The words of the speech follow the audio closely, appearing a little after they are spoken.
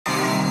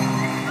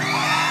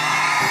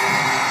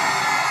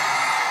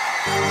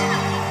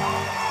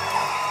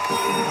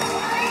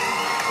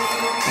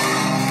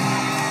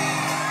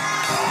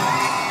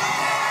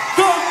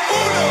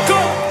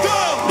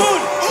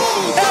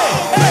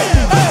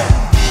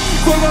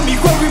Juego mi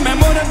juego y me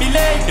muero en mi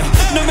ley,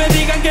 no me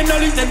digan que no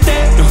lo intenté,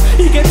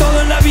 y que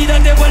todo en la vida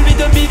te vuelve y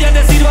tu envidia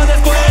te sirva de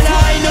escuela.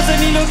 Y no sé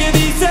ni lo que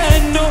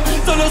dicen, no,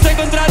 solo se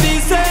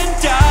contradicen.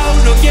 Chao,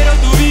 no quiero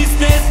tu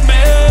business,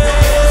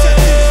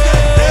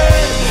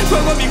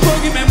 juego mi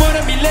juego y me muero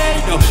en mi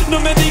ley, no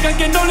me digan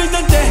que no lo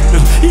intenté,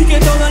 y que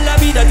todo en la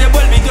vida te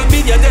vuelve y tu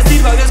envidia te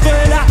sirva de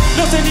escuela.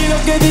 No sé ni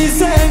lo que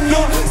dicen,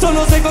 no,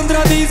 solo se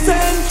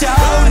contradicen.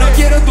 Chao, no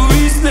quiero tu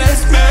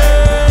business,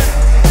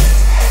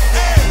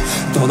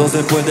 todo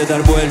se puede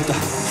dar vuelta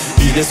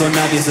y de eso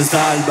nadie se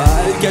salva.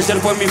 El que ayer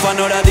fue mi fan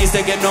ahora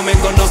dice que no me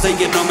conoce y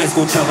que no me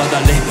escuchaba.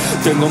 Dale,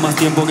 tengo más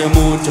tiempo que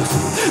muchos,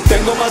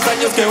 tengo más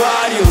años que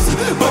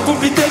varios. Vos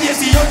cumpliste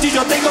 18 y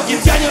yo tengo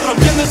 15 años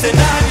rompiendo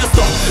escenarios.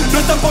 No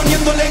están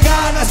poniéndole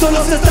ganas,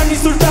 solo se están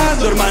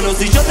insultando, hermano.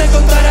 Si yo te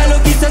contara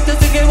lo que hice antes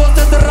de que vos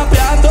estés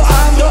rapeando,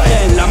 ando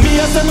en la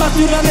mía hace más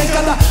de una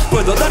década.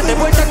 Puedo darte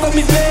vuelta con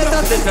mis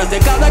letras, detrás de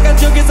cada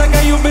canción que saca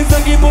hay un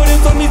mensaje y por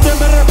eso a mí se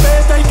me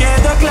respeta. Y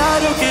queda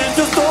claro que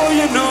yo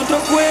estoy en otro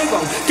juego,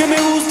 que me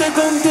gusta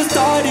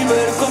contestar y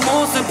ver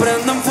cómo se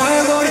prenden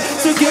fuego. Y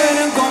se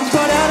quieren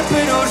comparar,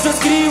 pero yo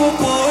escribo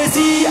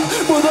poesía.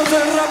 Puedo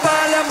hacer rap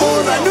a la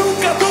moda,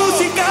 nunca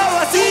música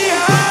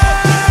vacía.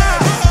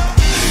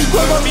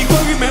 Juego mi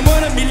juego y me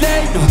muero en mi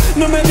ley,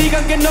 no me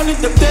digan que no lo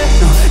intenté,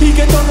 y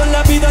que todo en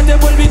la vida te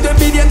vuelve y tu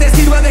envidia te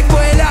sirva de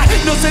escuela.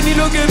 No sé ni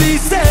lo que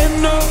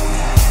dicen, no.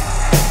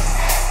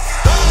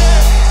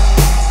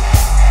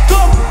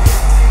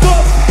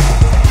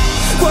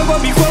 Juego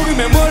mi juego y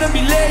me muero en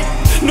mi ley,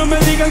 no me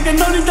digan que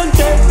no lo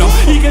intenté,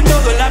 y que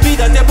todo en la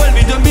vida te vuelve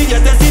y tu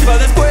envidia te sirva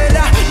de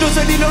escuela. No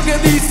sé ni lo que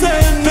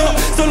dicen, no,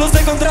 solo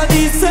se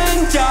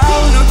contradicen.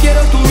 Chao, no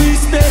quiero tu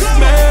business,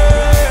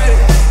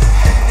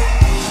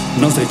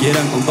 no se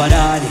quieran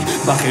comparar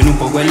y bajen un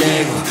poco el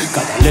ego.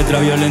 Cada letra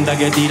violenta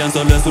que tiran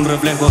solo es un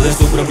reflejo de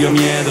su propio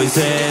miedo. Y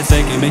sé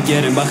que me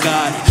quieren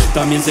bajar,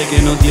 también sé que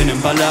no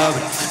tienen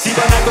palabras. Si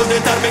van a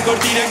contestar mejor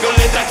tiren con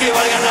letras que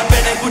valgan la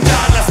pena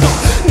escucharlas.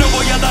 No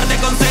voy a darte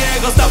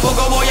consejos,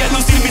 tampoco voy a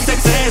lucir mis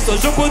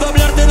excesos. Yo puedo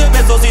hablarte de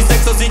besos y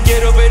sexo si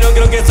quiero, pero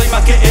creo que soy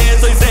más que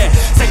eso. Y sé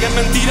que es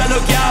mentira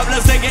lo que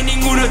hablan, sé que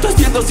ninguno está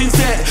siendo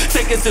sincero.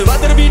 Sé que se va a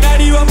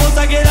terminar y vamos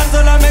a quedar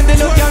solamente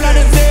los que hablan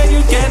en serio.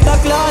 Y que está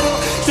claro,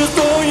 yo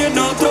estoy en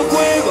otro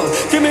juego,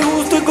 que me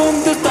gusta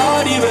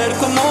contestar y ver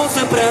cómo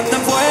se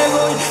prenden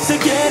fuego. Y se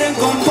quieren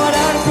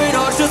comparar,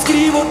 pero yo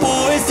escribo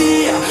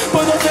poesía.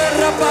 Puedo hacer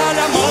rap a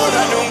la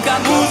moda, nunca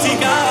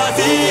música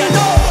vacía.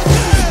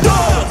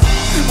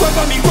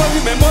 Juego mi juego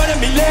y me muero en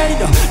mi ley,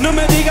 no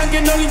me digan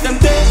que no lo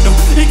intenté,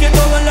 y que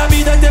todo en la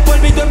vida te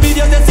vuelve y tu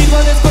envidia te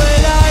sirva de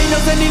escuela. Y no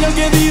sé ni lo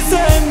que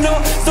dicen, no,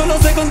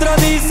 solo se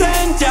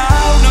contradicen.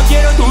 Chao, no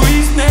quiero tu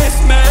business,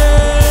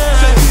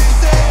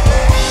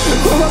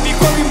 juego mi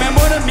juego y me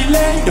muero en mi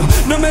ley,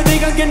 no me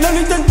digan que no lo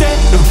intenté,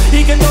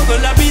 y que todo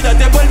en la vida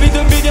te vuelve y tu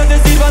envidia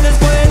te sirva de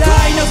escuela.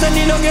 Y no sé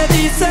ni lo que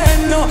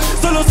dicen, no,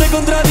 solo se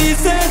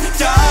contradicen.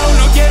 Chao,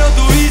 no quiero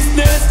tu business.